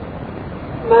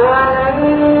ما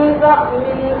ننسخ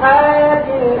من آية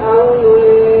أو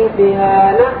ننسها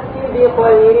نأت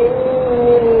بخير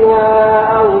منها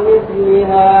أو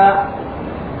مثلها.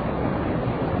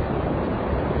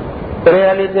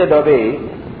 Réalité d'obé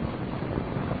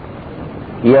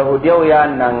Yahudiyaw ya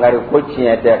nangari ko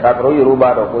tiɲɛ ka sɔrɔ yɛrɛ b'a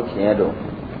dɔn ko tiɲɛ don.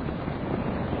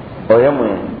 O ye mun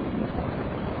ye?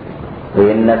 O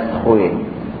ye nasikho ye.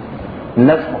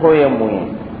 Nasikho ye mun ye?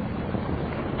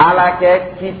 Ala kɛ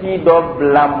kiti dɔ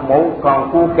bila mɔɔw kan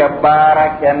k'u kɛ baara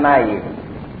kɛ n'a ye.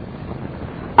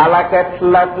 Ala kɛ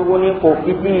tila tuguni k'o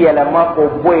kiti yɛlɛma k'o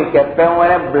bɔ yen kɛ fɛn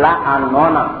wɛrɛ bila a nɔ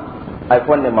na. A ye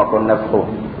fɔ nin de ma ko nasikho.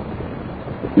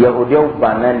 Yahudiyaw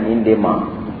banna nin de ma.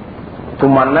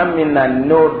 Tumana min na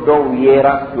n'o dɔw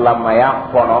yera silamaya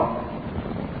kɔnɔ,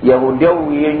 Yahudiyaw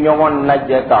ye ɲɔgɔn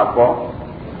lajɛ k'a fɔ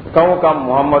k'aw ka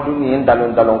Muhamadu nin ye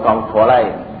nkalon kan fɔla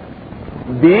ye.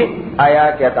 Bi a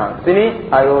y'a kɛ tan, sini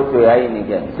a y'o to yen, a ye nin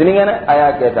kɛ, sinikɛnɛ a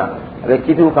y'a kɛ tan. A bɛ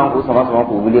kitiw kan k'u sama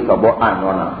k'u wuli ka bɔ a nɔ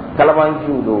na.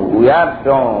 Kalabanciw don, u y'a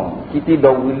dɔn kiti dɔ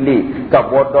wuli ka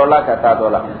bɔ dɔ la ka taa dɔ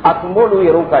la. A tun b'olu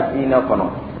yɛrɛw ka diinɛ kɔnɔ,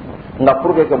 nka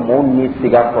pour que mɔɔw ni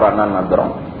siga kuranna na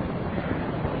dɔrɔn.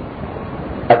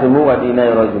 Atimu wa diinɛ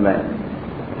yɔrɔ jumɛn?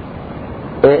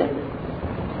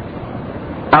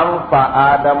 An fa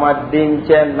Adama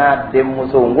dencɛ n'a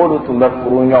denmuso ng'olu tun bɛ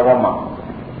furu ɲɔgɔn ma.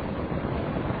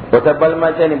 O tɛ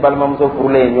balimacɛ ni balimamuso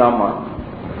furulen ye ɲɔgɔn ma,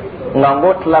 nka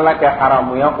ngo tilala kɛ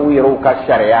haramuya u yɛrɛw ka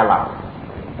sariya la.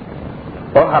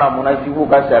 O haramuna juguw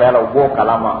ka sariya la u b'o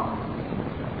kalama.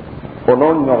 O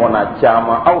n'o ɲɔgɔnna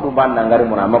caman aw dun b'a nangari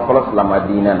mun na, an bɛ fɔlɔ silama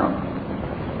diinɛ na.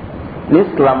 Ni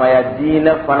silamaya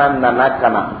diinɛ fana nana ka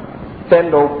na fɛn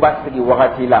dɔw basigi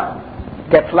wagati la,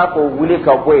 ka tila k'o wuli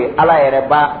ka bɔ yen, Ala yɛrɛ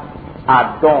b'a a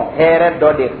dɔn hɛrɛ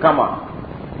dɔ de kama.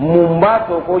 Mun b'a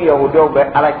to ko Yahudiyaw bɛ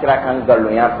Alakira kan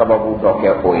nkalonya sababu dɔ kɛ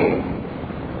o ye.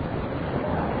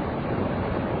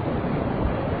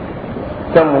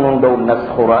 Fɛn minnu dɔw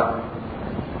nasikhora,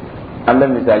 an bɛ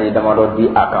misali damadɔ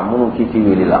di a kan minnu kiti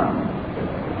wulila.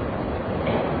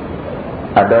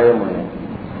 A dɔ ye mun ye?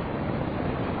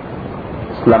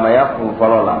 Silamaya kun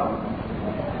fɔlɔ la,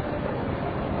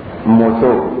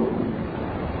 muso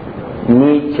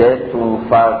ni cɛ tun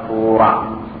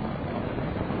fatura,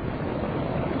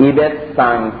 i bɛ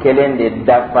san kelen de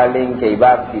dafalen kɛ i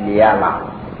b'a filiya la,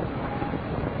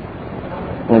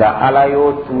 nka Ala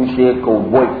y'o touché k'o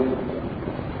bɔ yen.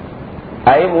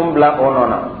 A ye mun bila o nɔ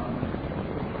na?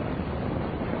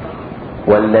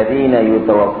 والذين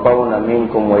يتوفون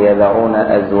منكم ويذرون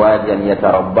أزواجا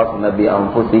يتربصن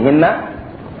بأنفسهن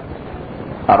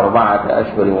 4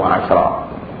 أشهر و10.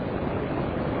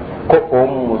 ko o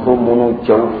muso minnu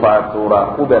cɛw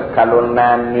fatura k'u bɛ kalo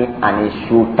 4 ani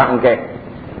su 10 kɛ,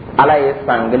 Ala ye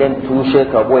san kelen touché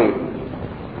ka bɔ yen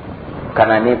ka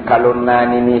na ni kalo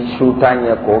 4 ni su 10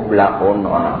 ye k'o bila o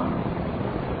nɔ na.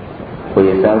 O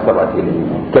ye fɛn sabatilen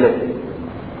ye. Kelen.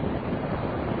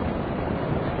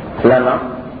 Filanan,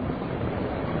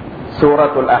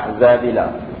 Souratoul Ahzab la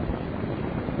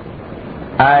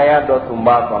aya dɔ tun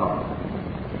b'a kɔnɔ.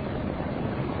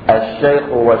 الشيخ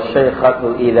والشيخة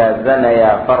إذا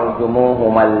زنيا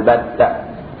فارجموهما البتة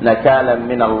نكالا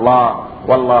من الله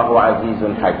والله عزيز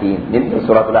حكيم. من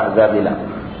سورة الأحزاب لا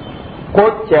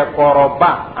قد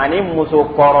قربا أني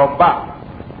مسو قربا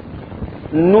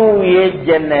نو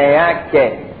يجنياك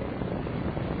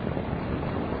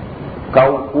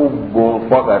كوكو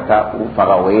بنفقتا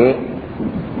وفغوي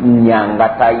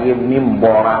نيانغتا يمين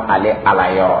بورا على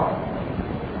يورو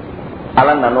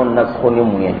على نانو نسخوني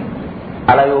موين.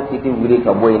 Ala y'o kiti wuli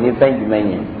ka bɔ yen ni fɛn jumɛn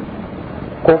ye?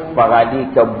 Ko fagali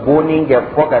ka bonni kɛ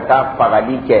fo ka taa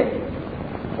fagali kɛ,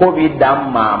 ko bi dan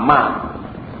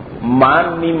maa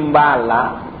min b'a la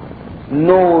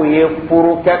n'o ye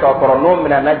furu kɛ ka kɔrɔ, n'o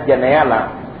minɛna jɛnɛya la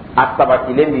a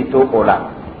sabatilen bi to o la.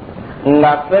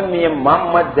 Nka fɛn min ye maa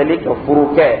ma deli ka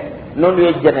furu kɛ n'olu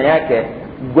ye jɛnɛya kɛ,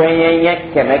 gɔnyɛɲɛ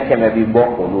 100 bi bɔ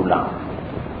olu la.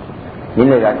 Nin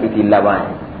de ka kiti laban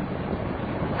ye.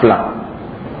 2.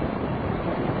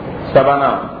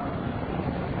 Sabanan,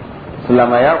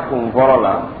 silamaya kun fɔlɔ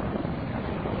la,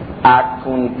 a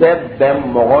tun tɛ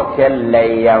bɛn mɔgɔ kɛ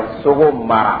layasogo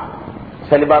mara,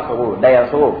 seliba sogo,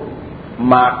 dayasogo,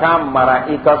 maa k'a mara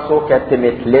i ka so kɛ tɛmɛ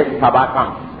tile 3 kan.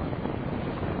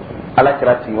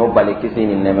 Alakira tun y'o bali kisi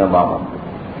ni nɛɛmɛ b'a ma.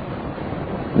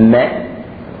 Mais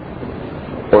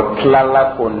o tilala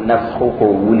k'o nasikho k'o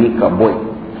wuli ka bɔ yen.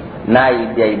 N'a y'i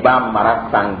diya i b'a mara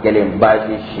san 1,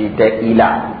 baasi si tɛ i la.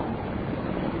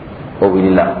 O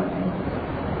wulila.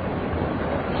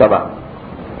 7.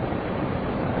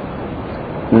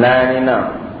 4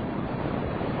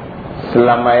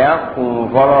 silamaya kun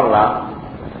fɔlɔ la,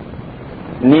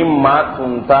 ni ma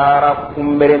tun taara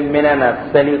kunbere minɛ na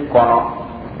seli kɔnɔ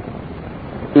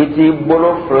i t'i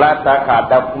bolo fila ta k'a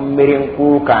da kunbere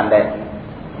kuru kan dɛ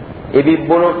i b'i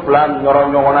bolo fila nɔrɔ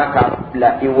ɲɔgɔn na k'a bila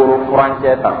i woro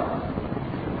furancɛ kan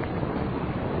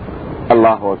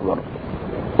Allahu akbar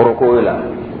ruku la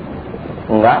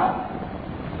nga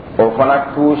o fana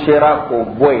tuusera k'o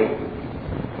bɔ yen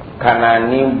ka na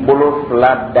ni bolo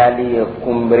fila dali ye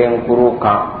kunbere kuru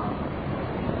kan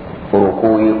ruku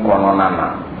kɔnɔna na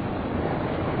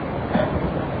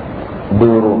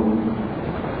duuru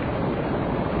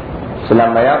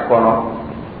silamɛya kɔnɔ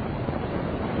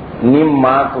ni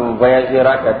maa tun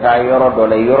voyagera ka taa yɔrɔ dɔ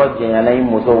la yɔrɔ jɛnyana i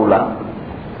musow la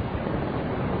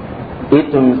i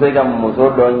tun bɛ se ka muso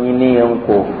dɔ ɲini yen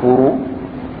k'o furu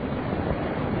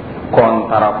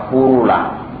kɔntara furu la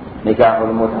ni k'a fɔ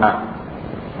muta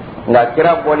nka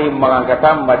kira bɔli magan ka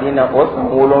taa Madina o san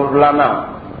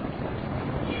 7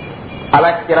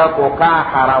 ala kira ko k'a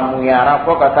haramuyara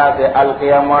fo ka taa se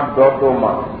alkiyama dɔ do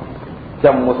ma cɛ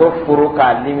muso furu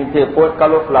k'a limite fo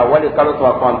kalo 2 wali kalo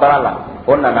 3 kɔntara la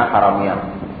o nana haramuya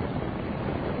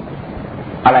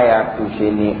ala y'a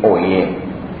touché ni o ye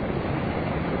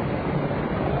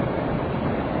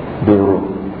duuru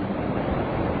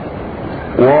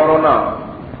wɔɔrɔnan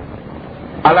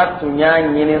ala tun y'a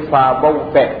ɲini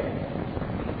sahabaw fɛ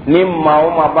ni maa o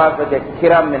maa b'a fɛ ka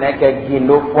kira minɛ kɛ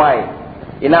gindo fɔ a ye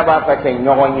i n'a b'a fɛ kɛ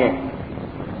ɲɔgɔn ye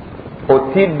o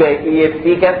ti bɛn i ye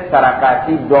f'i ka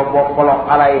sarakati dɔ bɔ fɔlɔ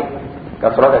ala ye ka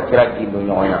sɔrɔ ka kira gindo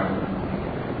ɲɔgɔn ya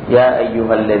ya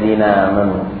ayyuhalladhina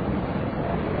amanu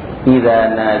idha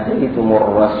najaytumur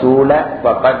rasula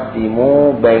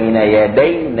faqaddimu bayna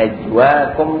yaday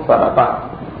najwakum sadaqa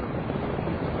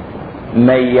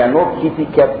mais yano kiti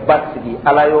kɛ basigi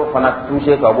ala y'o fana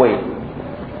touché ka bɔ yen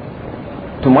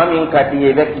tuma min ka di ye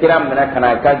i bɛ kira minɛ ka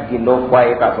na i ka gindo fɔ a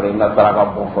ye k'a sɔrɔ i ma saraka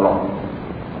bɔ fɔlɔ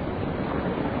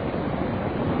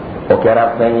o kɛra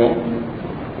fɛn ye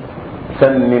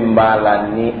fɛn min b'a la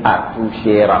ni a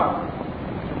touchera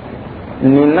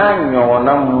ni n'a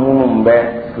ɲɔgɔnna minnu bɛ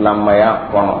silamɛya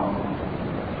kɔnɔ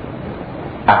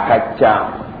a ka ca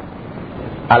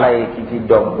ala ye kiti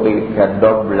dɔ bɔ yen ka dɔ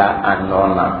bila a nɔ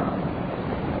na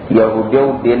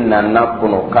yahudiw de nana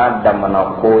kɔnɔ k'a damana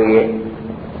ko ye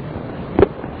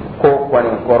ko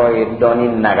kɔni kɔrɔ ye dɔɔni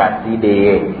nagasi de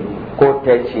ye ko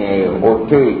tɛ tiɲɛ ye o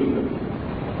tɛ yen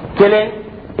kelen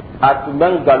a tun bɛ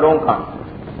nkalon kan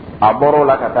a bɔr'o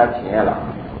la ka taa tiɲɛ la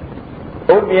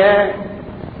ou bien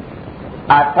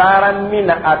a taara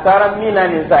min na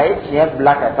nin sa a ye tiɲɛ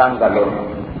bila ka taa nkalon na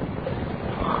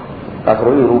k'a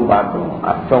sɔrɔ yɛrɛ b'a dɔn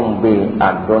a fɛnw bɛ yen a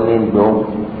dɔnnen don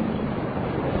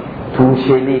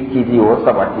toucheli kiti o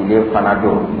sabatilen fana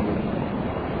don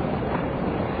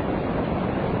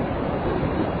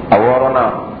a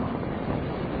wɔɔrɔnan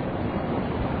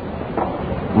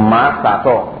maa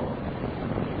satɔ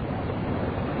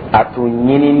a tun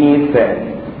ɲinini fɛ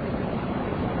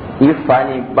i fa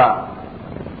ni ba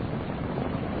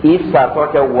i satɔ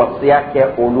kɛ wasiya kɛ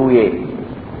olu ye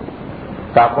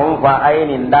k'a fɔ n fa a ye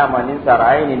nin d'a ma nin sara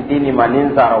a ye nin di nin ma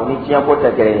nin sara o ni tiɲɛ ko tɛ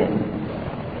kelen ye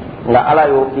nka ala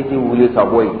y'o kiti wuli ka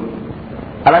bɔ yen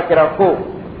ala kɛra ko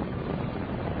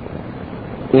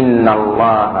inna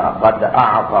allaha qad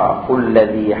a'ta kulli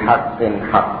dhi haqqin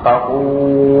haqqahu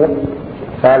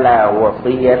fala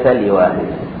wasiyata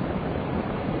liwarith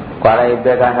ko ala ye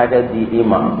bɛɛ ka hakɛ di i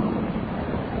ma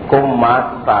ko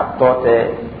maa satɔ tɛ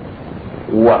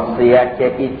wasiya kɛ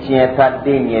i tiɲɛta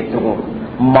den ye tugun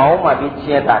maa o maa bɛ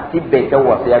tiɲɛ ta a ti bɛɛ kɛ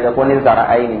wasiya kɛ ko ni sara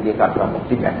a ye nin di karisa ma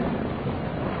ti bɛn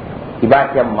i b'a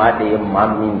kɛ maa de ye maa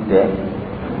min tɛ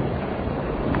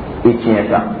i tiɲɛ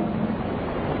ta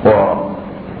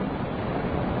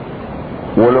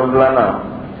wolonfilanan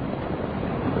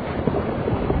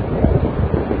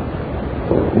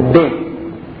den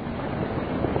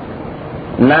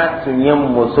n'a tun ye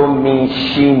muso min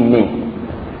si min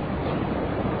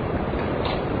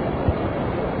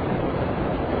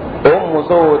o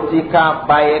muso ti k'a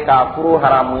ba ye k'a furu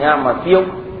haramuya ma fiyewu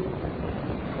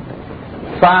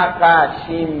f'a k'a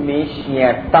si min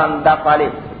siɲɛ 10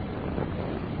 dafalen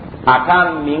a k'a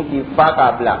min k'i fa k'a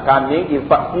bila k'a min k'i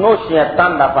fa n'o siɲɛ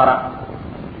 10 dafara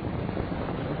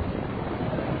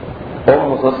o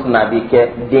muso sina bi kɛ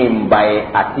den ba ye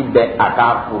a ti bɛn a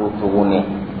k'a furu tuguni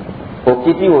o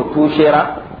kiti o touchera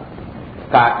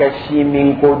k'a kɛ si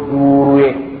min ko 5 ye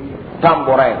 10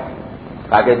 bɔra yen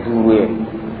k'a kɛ 5 ye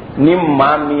ni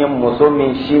maa min ye muso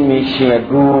min si min siɲɛ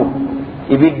 5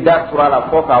 i bi da tura la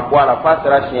fo k'a bɔ a la f'a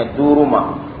sera siɲɛ 5 ma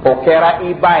o kɛra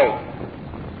i ba ye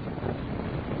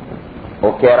o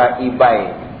kɛra i ba ye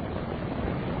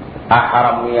a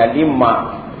haramuyali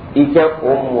ma i kɛ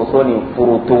o muso nin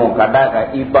furu tun ka d'a kan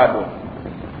i ba don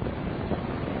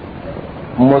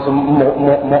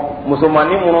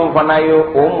musomani minnu fana ye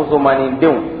o musomani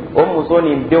denw o muso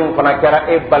ni denw fana kɛra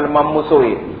e balimamuso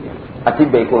ye a ti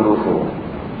bɛn i k'olu furu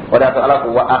o de y'a to ala ko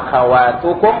wa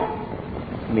akhawatukum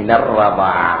min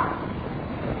arradaa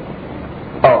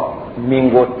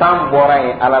min ko tan bɔra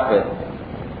yen ala fɛ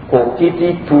ko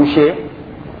kiti touché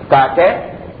k'a kɛ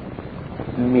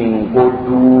min ko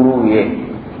 5 ye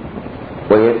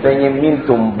o ye fɛn ye min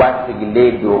tun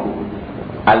basigilen don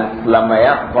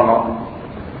alisilamaya kɔnɔ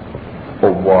o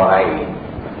bɔra yen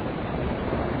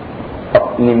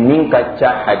nin min ka ca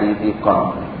hadisi kɔnɔ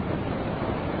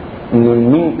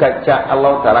nin min ka ca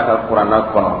Allahu Taala ka kuranna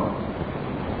kɔnɔ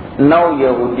n'aw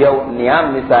yahudiyaw nin y'a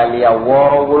misaliya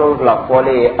 6-7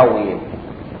 fɔlen ye aw ye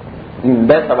nin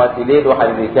bɛɛ sabatilen don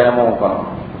hadisi kɛnɛmanw kɔnɔ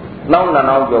n'aw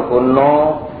nana jɔ ko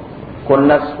non ko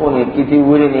nasuku ni kiti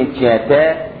wuli ni tiɲɛ tɛ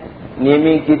ni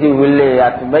min kiti wuli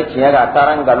a tun bɛ tiɲɛ kan a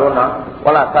taara nkalon na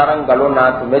wala a taara nkalon na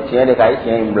a tun bɛ tiɲɛ de kan a ye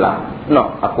tiɲɛ in bila non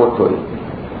a k'o to yen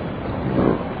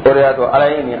o de y'a to ala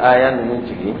ye nin aya ninnu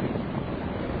jigi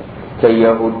ka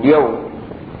yahudiyaw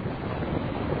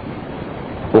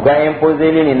u ka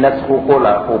imposeli ni nasuku ko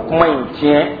la o kuma in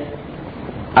tiɲɛ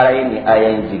ala ye nin aya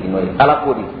in jigi n'o ye ala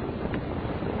ko di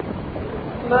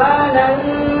ما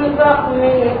ننسخ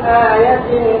من آية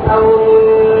أو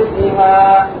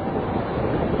ننسها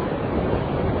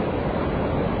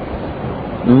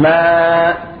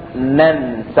ما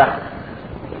ننسخ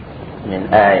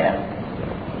من آية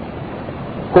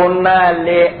كنا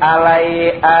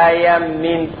لعلي آية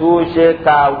من توشي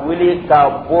كاولي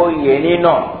كابو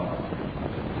ينينو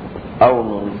أو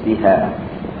ننسها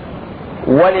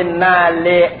ولنا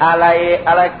لعلي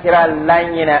على كرا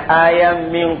لنينا آية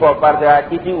من كفرتها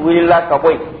كتي ولا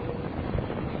كبوي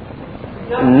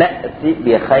نأتي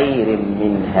بخير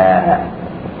منها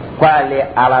قال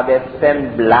على بسم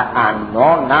بلا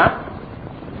أنونا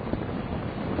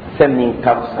سمين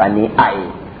كفصاني أي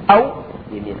أو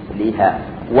بمثلها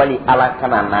ولي على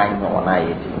كنا نايم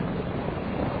ونايتي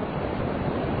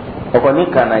وكوني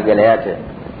كان جلياته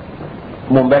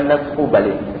مبين نسخو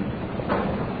بالي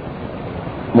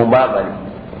مبابل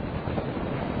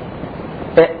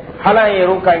hala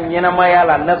yeru kan nyana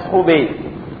mayala nasxu be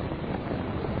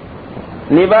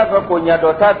ni ba fa ko nya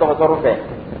do ta docteur fe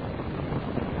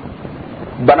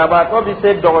banabato bi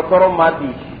se docteur ma bi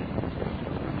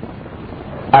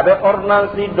abe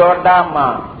ordonnance do dama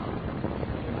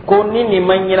ko ni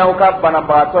manyina ka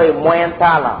banabato e moyen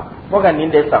tala ko ga ni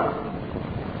de sa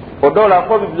o do la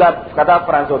ko bi la kata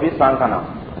france bi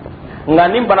sankana nga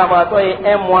nim banabato e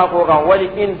un mois ko kan wali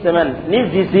une semaine ni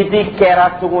visite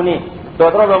kera tuguni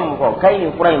docteur be mo ko kay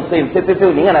ni fura in pepe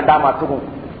ni ngana dama tugun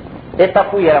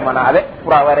etapu yera mana ale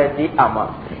fura ware di ama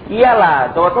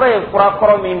yala docteur e fura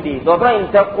koro mindi docteur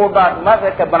in ta ko da ma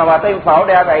fe ke banabato in fa o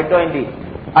de ata ido indi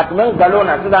atmen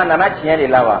galona tuda nana tinya de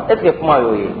lawa est ce kuma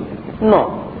yoye non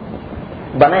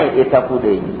bana e etapu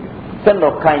de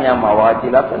sendo kanya mawati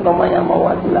la sendo manya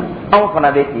mawati la an fana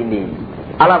be tini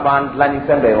ala ban lani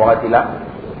sembe wakati la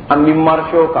am bi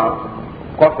marcho kan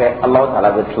ko fe Allah Taala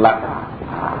be tlaka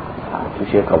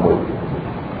touché ka boy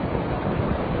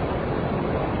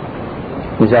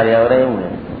misali awre mu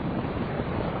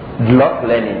glot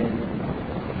lenin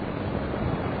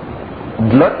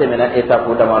glot mena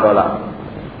etapu dama dola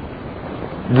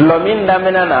glomin da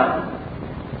menana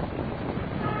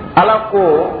ala ko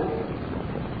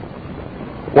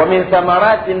wa min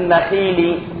thamaratin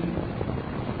nakhili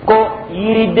ko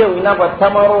yiri dew ina ba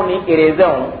tamaro ni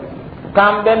erezon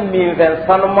kambe min ven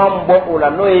sanuman bo ula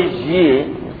no ejie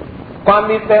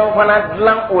kwambi pe fana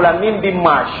dlan ula min bi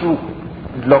mashu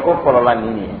loko kolola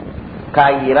nini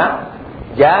kayira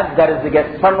ja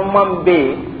garzige sanuman be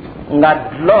nga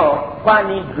dlo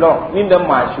pani dlo min be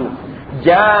mashu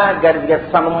ja garzige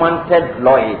sanuman te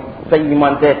dloye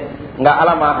sayimante nga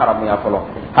alama haramu ya folo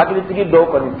hakili tigi do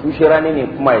ko ni tushirani ni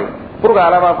kuma yi pour ga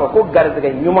alama ko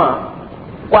garzige nyuma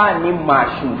kwa ni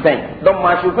mashufen don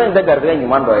mashufen da garbe ni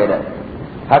man do yeda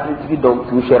hatu tigi do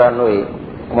tushera no e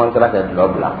kuma sala ta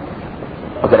lobla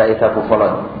ogara ita ko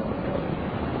folon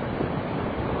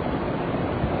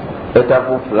ita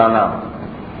ko flana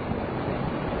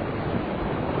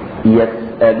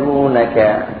yas'alunaka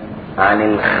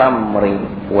 'anil khamri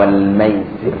wal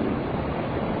maisir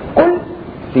qul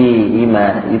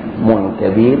fihima ithmun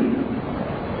kabir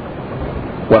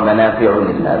wa manafi'u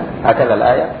lin-nas hakala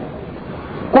al-aya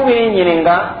kumi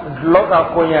nyininga loka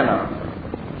konyana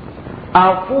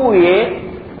afuye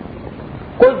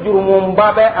ko jurumum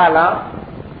babe ala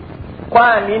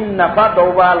kwani nafa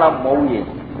do bala mawye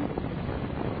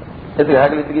ese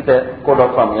hagli tigite ko do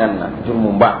fam yanna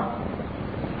jurumum ba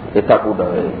etapu do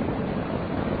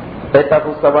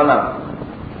etapu sabana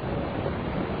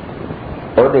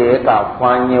o de ye k'a fɔ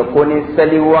an ye ko ni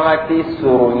seli wagati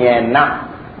surunyɛna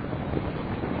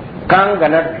k'an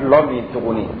kana dulɔ min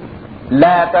tuguni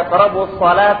la taqrabu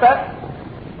salata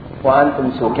wa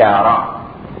antum sukara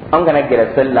an kana gɛrɛ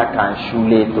seli la k'an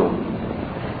sulen to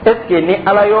est ce que ni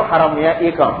ala y'o haramuya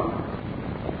i kan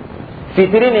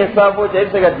fitiri ni saafo cɛ i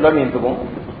bɛ se ka dulɔ min tugun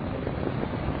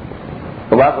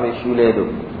o b'a sɔrɔ i sulen don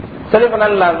seli fana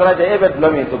ni lansara cɛ e bɛ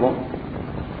dulɔ min tugun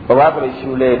o b'a sɔrɔ i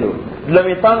sulen don dulɔ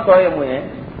min tan tɔ ye mun ye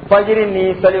fajiri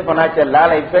ni seli fana cɛ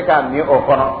laala i bɛ se k'a min o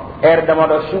kɔnɔ ɛri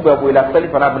damadɔ su bɛ bɔ i la seli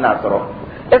fana bɛna sɔrɔ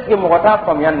est ce que mɔgɔ t'a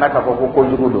faamuya nin na k'a fɔ ko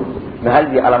kojugu don mais hali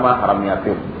bi ala ma haramuya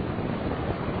pewu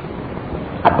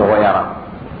a dɔgɔyara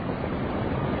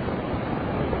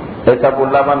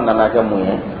étape laban nana kɛ mun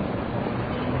ye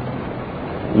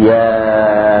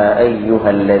يا أيها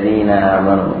الذين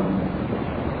آمنوا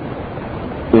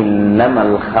إنما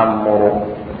الخمر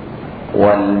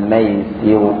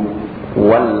والميسر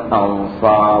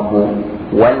والأنصاب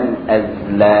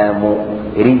والأزلام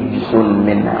رجس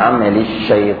من عمل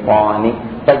الشيطان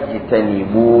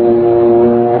فاجتنبوه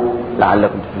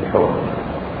لعلكم تفلحون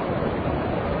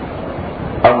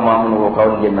أما من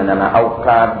وقول لمننا أو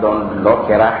كادون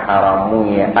لوكرا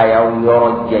حراموية أيو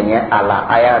يرجعني على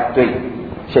آياتي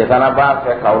شيطان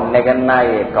بافك كاو نغناي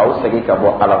كاو سغي كبو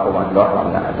على كمان دو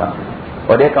حرامنا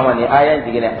o de kama ni aya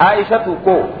jigine aisha tu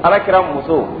ko ala kira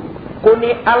muso ko ni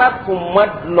ala tumma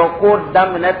lo ko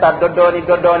damne ta dodoni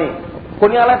ko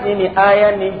ni ala ni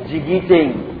aya ni jigite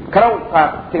karaw ta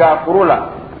tiga furula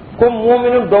ko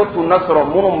mu'minu do tu nasro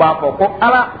munum ba ko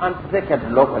ala an teke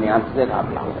lo ko ni an teke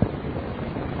abla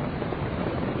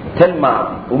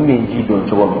telma ummi ji don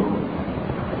to mo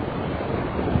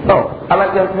no ala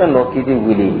jam no kidi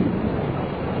wili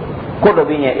ko do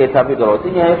binya etabi do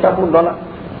tinya etabu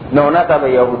dola no na ta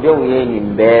be yahudew ye ni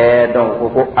be don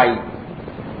ko ai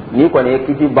ni ko ne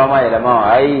kiti bama yele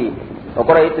ma ai o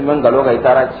ko rayi men galo ga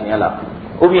itara chinyala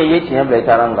o bi ye chinya be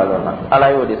itara ngalo na ala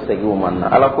yo de segi o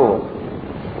manna ala ko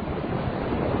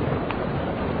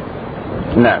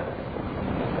na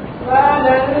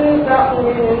فَلَنْ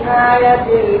تَحْمِلْ آيَةٍ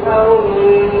أَوْ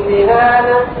بِهَا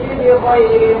نَأْتِ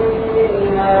بِخَيْرٍ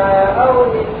مِنْهَا أَوْ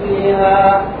مِثْلِهَا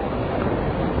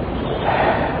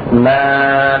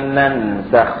ما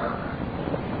ننسخ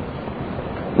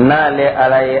نالي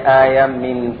علي آية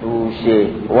من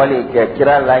توشي ولك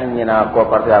كرا لنينا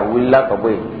كوكرتا ولا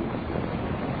كبوي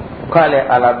قال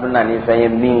على بناني في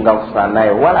من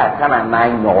غوصاناي ولا كان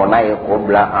ناي نغناي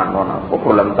قبلا أنونا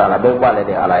وقلم تعالى بقبالي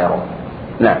دي على يوم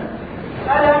نعم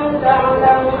ألم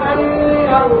تعلم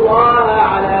أن الله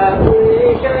على كل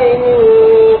شيء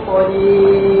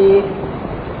قدير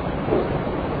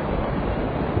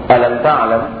ألم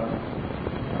تعلم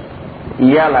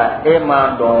يلا إما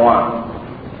دوا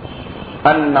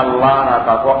أن الله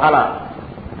تقول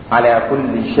على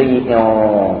كل شيء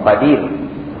قدير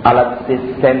على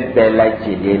سيستم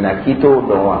بلاجدنا كتو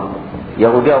دوا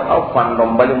يهودي أو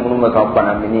فاندم بالي منو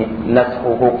مكافنا مني نسخ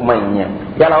حكمينيا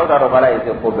يلا هذا ربلا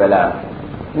يسقو بلا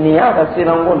نيا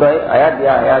كسيرانغو داي آيات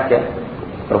يا آيات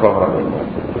رفع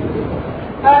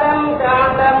ألم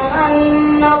تعلم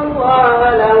أن الله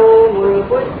له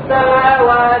ملك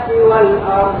السماوات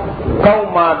والأرض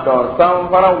كوما دون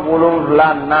سنفر ولون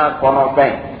لنا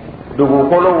كونوفين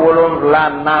دغوكولو ولون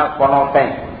لنا كونوفين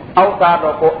أو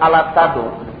تادوكو على تادو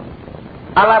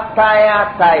على تايا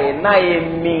تاي ناي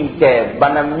مينكي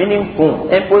بنا مينين كون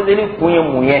امبوزيني كون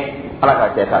يمويه على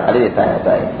كاكيتا على تايا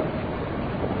تاي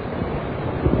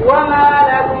وما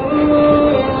لكم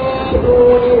من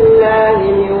دون الله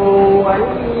من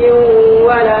ولي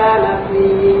ولا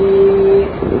نصير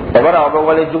تبارك الله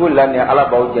ولي جبل لاني على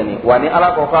باوجني واني على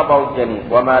كوكا باوجني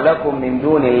وما لكم من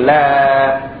دون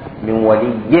الله من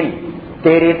ولي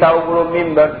تيري تاوغلو من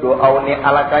بدو أوني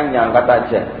على كنيا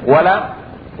كتاجه ولا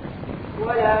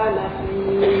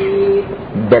نصير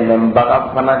دنم بغا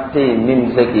فنتي من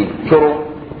سكي شرو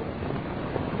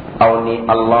أوني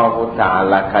الله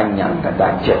تعالى كنيا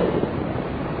كتاجه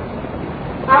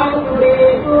أم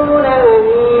تريدون أن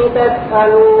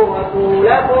تسألوا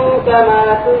رسولكم كما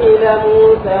سئل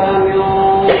موسى من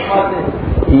قبل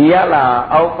يلا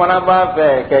أو فنبا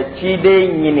في كتشيدي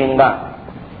نينينغا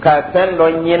كسندو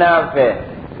نينا في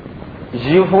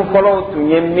جيفو فلو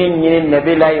تنيمي نيني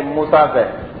نبي لاي موسى في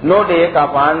no de ka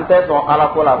fante so ala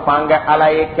ko la fanga ala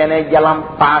ye kene jalam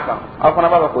paaka aw fana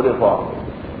ba ko de fo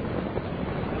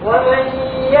ومن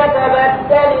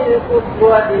يتبدل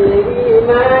الكفر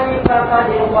بالإيمان فقد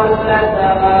ضل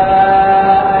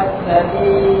سواء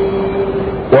السبيل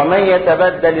ومن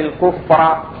يتبدل الكفر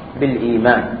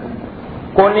بالإيمان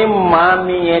كن ما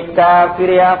من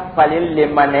كافر فلن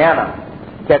لمن يرى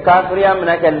ككافر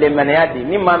منك لمن يدي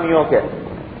مما من يوكل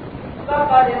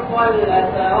فقد ضل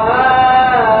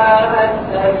سواء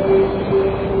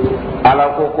السبيل ala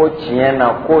ko tiɲɛ na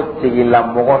ko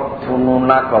tigilamɔgɔ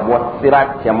tununa ka bɔ sira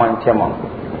cɛmancɛ ma.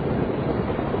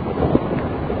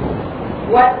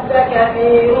 ود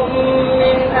كثير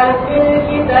من أهل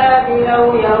الكتاب لو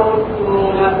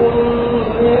يردونكم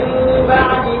من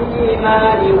بعد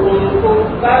إيمانكم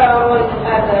كفارا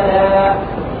حسدا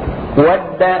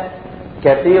ود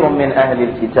كثير من أهل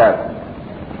الكتاب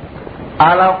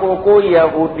على كوكو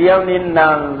يهوديا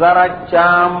ننظر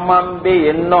جامان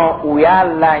بينو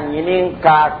ويالا ينين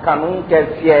كانون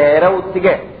كسيرو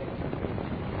تيجي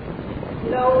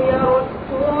لو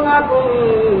يردونكم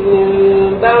من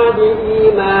بعد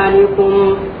إيمانكم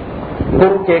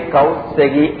كوكي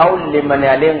كوسجي أو لمن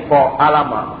يلين كو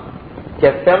علما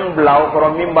كسم بلاو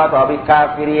كرمين باتو أبي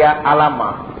كافريا علما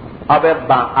أبي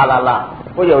بان على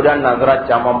ko yahudan nazara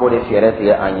caman b'o de fɛɛrɛ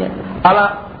tigɛ an ye ala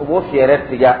o b'o fɛɛrɛ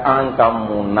tigɛ an ka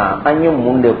mun na an ye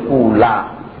mun de k'u la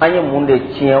an ye mun de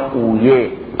tiɲɛ u ye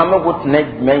an bɛ ko tɛnɛ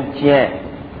jumɛn tiɲɛ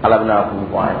ala bɛna kun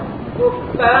fɔ an ye.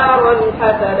 كفارا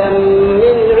حسدا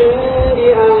من عند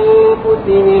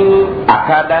أنفسهم a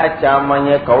ka d'a caman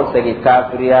ye k'aw segin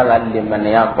kafiriya la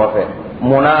limaniya kɔfɛ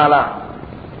mun na ala.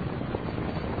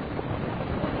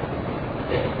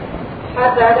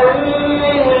 حسدا من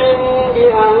عند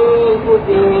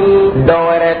أنفسهم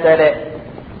dɔwɛrɛ tɛ dɛ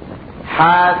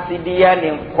hasidiya ni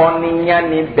kɔniya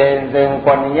ni bɛnzɛn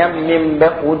kɔniya min bɛ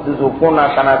u dusukun na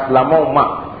ka na silamɛw ma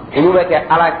olu bɛ kɛ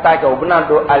ala ta kɛ u bɛna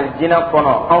don alijinɛ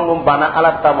kɔnɔ anw dun banna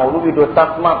ala ta ma olu bɛ don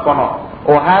tasuma kɔnɔ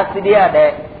o hasidiya dɛ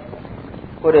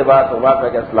o de b'a to u b'a fɛ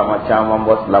ka silama caman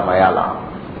bɔ silamaya la.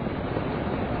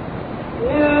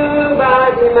 من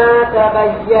بعد ما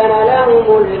تبين لهم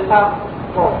الحق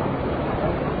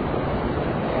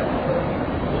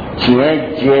tiɲɛ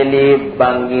jɛlen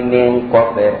bangenen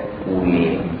kɔfɛ u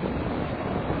ye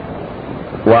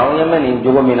wa an ɲɛ bɛ nin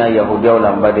cogo min na yahudiyaw la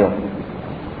n badenw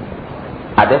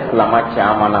a bɛ silama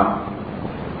caman na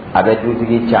a bɛ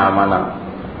dutigi caman na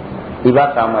i b'a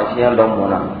taamasiyɛn dɔ mun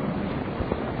na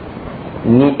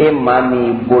ni e maa min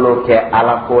y'i bolo kɛ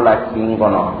ala ko la kin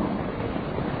kɔnɔ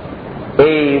e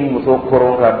y'i muso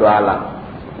koron ka don a la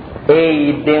e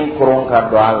y'i den koron ka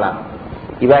don a la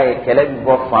i b'a ye kɛlɛ bɛ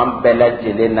bɔ fan bɛɛ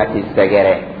lajɛlen na k'i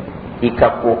sɛgɛrɛ i ka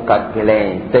ko ka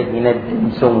gɛlɛn tɛ hinɛ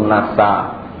denmisɛnw na sa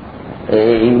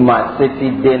i ma se t'i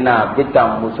den na bɛ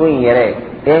taa muso in yɛrɛ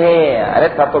ale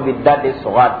tatɔ bɛ da de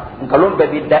sɔgɔ nkalon bɛɛ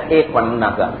bɛ da e kɔni na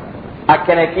sa a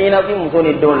kɛnɛ k'i na k'i muso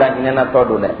ni denw la hinɛnatɔ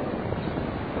don dɛ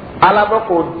ala bɛ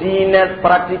k'o diinɛ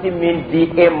paratiki min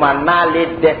di e ma n'ale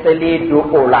dɛsɛlen don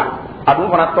o la a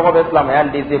dun fana tɔgɔ bɛ silamɛya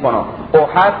lise kɔnɔ o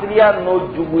hasidiya n'o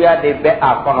juguya de bɛ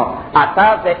a kɔnɔ a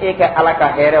t'a fɛ e ka ala ka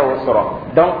hɛrɛ o sɔrɔ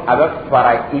donc a bɛ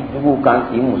fara i juguw kan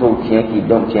k'i musow tiɲɛ k'i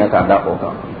denw tiɲɛ ka da o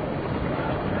kan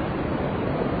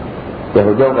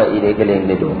yahudiyaw ka idée kelen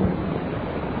de don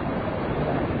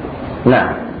na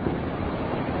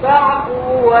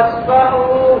فاعفوا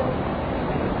واصفحوا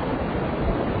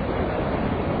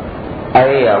a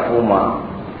ye yafu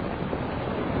ma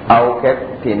aw kɛ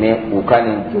tɛmɛ u ka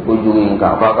nin jogo jugu in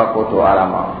kan f'a ka ko to ala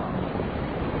ma.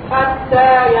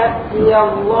 حتى يأتي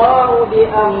الله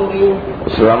بأمره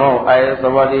silamɛw a ye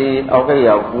sabali aw ka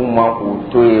yafu ma k'u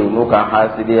to yen n'u ka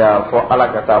hasidiya fɔ ala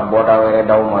ka taa bɔda wɛrɛ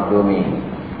d'aw ma don min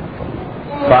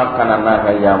f'a kana n'a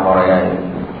ka yamaruya ye.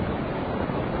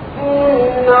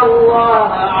 إن الله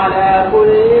على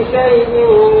كل شيء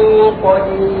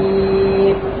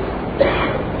قدير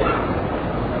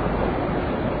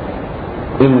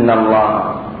inna allah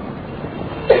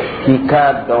k'i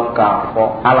k'a dɔn k'a fɔ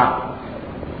ala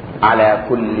ala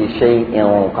kulli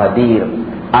shay'in qadir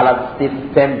ala bɛ se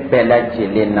fɛn bɛɛ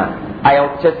lajɛlen na a y'aw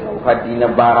cɛsiri aw ka diinɛ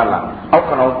baara la aw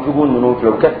kana aw jugu ninnu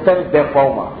filɛ u kɛ fɛn bɛɛ fɔ aw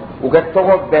ma u kɛ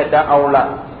tɔgɔ bɛɛ da aw la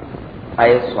a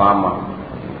ye sɔn a ma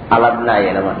ala bɛna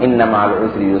yɛlɛma inna ma'al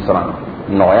usri yusra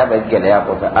nɔgɔya bɛ gɛlɛya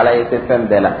kɔfɛ ala ye se fɛn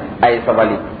bɛɛ la a ye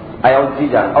sabali a y'aw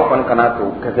jija aw kɔni kana to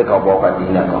ka se ka bɔ aw ka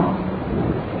diinɛ kɔnɔ.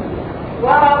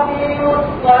 وأقيموا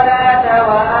الصلاة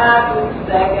وآتوا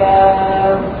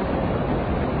الزكاة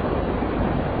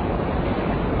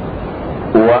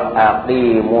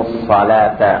وأقيموا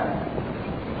الصلاة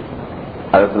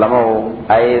الإسلام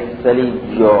أي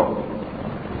سليجو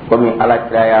كم على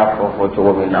كلايا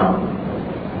فوتو منا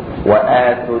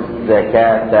وآتوا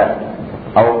الزكاة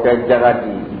أو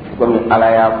كجغدي كم على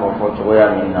يا فوتو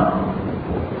منا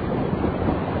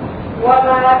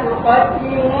وما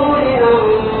تقدموا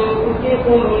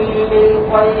لأنفسكم من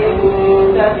خير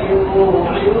تجدوه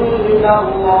عند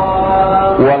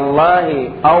الله والله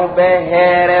أو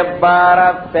بهر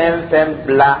بارا فن فن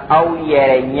بلا أو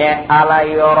يرني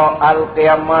على يرى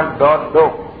القيامة دودو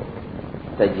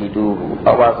tajiduhu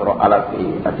awasro ala fi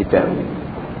atipermi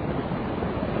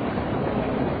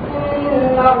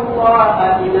inna allaha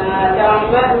bima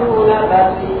ta'maluna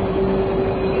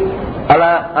basir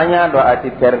ala anya do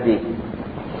atiperdi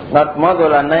ngat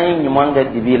madola nay nyumanga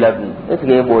dibila bi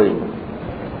esge boy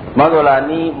madola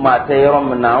ni mate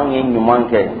yorom na onye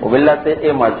nyumanke o bella te e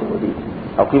ma chudi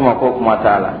akui mako kuma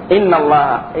taala inna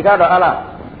allaha igado ala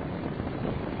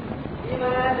bima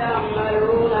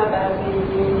ta'maluna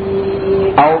basir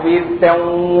aw bi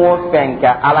fenwo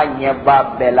fenka ala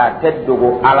nyeba bela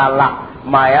teddugo ala la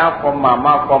maya ko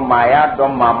maya do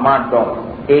mama do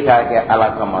e ka ke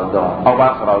ala kama do aw ba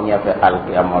sura nya fe al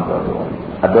qiyamah do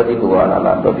adodi do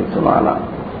ala do bi sunala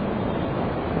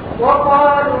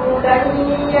وقالوا لن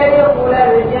يدخل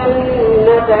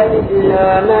الجنة إلا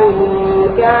من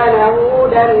كان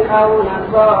هودا أو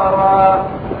نصارى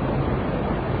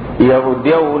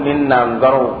yahudiyaw ni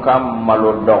nangaru kam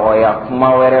malo dogoya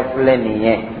kuma were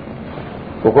fleniye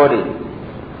kokodi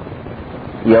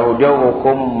yahudiyaw ko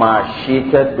ma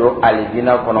shita do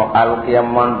aljina kono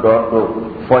alqiyaman do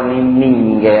foni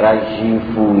ningera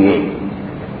jifuye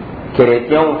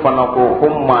chrétien fana ko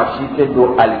ma shita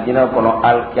do aljina kono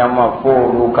alqiyama fo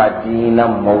lu ka dina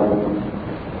mawu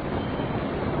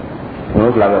no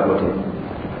laga ko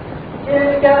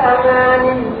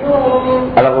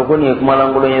ala ko koni kuma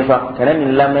langulo yesa kana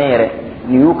min lamere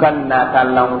ni yukan na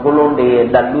talangulo de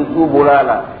dalu tu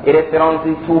bolala reference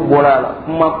tu bolala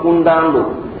kuma kundando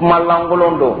kuma langulo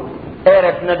do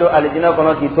ere tna do aljina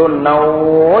kono ki to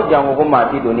nawo jango ko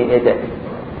mati do ni ede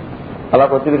ala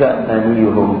ko tiga na ni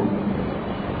yuho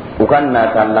ukan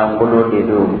na talangulo de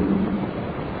do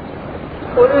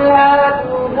قل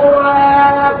هاتوا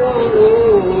برهانكم إن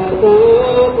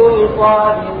كنتم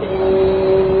صادقين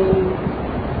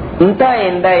nta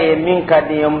enda ye min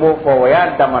kadi yembo fo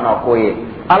ya damana koye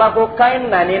ala ko kain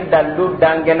nani dalu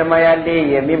dangen mayale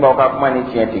ye mi ba ka kuma ni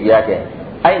tienti yake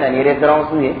ay nani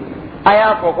reference ye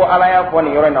aya ko ko ala ya ko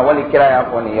ni yoro na wali kira ya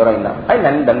ko ni yoro na ay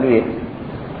nani dalu ye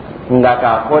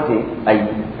ngaka kote ay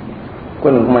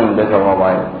ko ni kuma imbe ka wa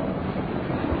baye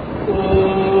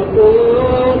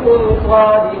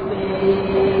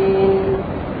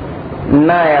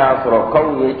na ya soro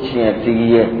kawye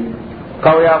tienti ye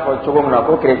kaw ya ko cogo na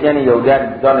ko chrétien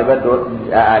yaudiya don be do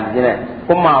aljina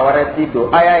kuma warati do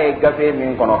aya e gafe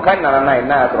min kono kan na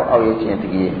na to aw ye cin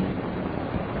tigi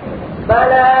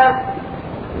bala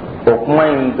o kuma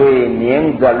indo e ni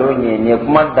ngalo ni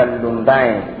kuma dalun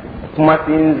dai kuma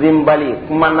tin zimbali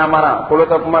kuma namara ko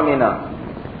to kuma mina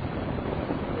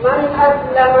man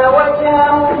aslama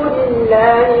wajhahu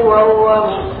lillahi wa huwa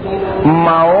muhsin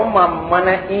mao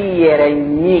mamana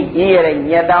iyere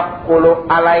nyeda kolo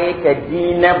alaye ka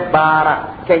dina bara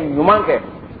ken yumanke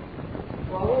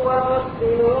wa huwa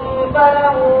muhsin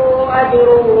falahu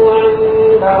ajruhu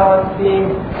 'inda rabbih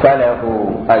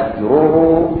falahu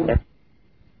ajruhu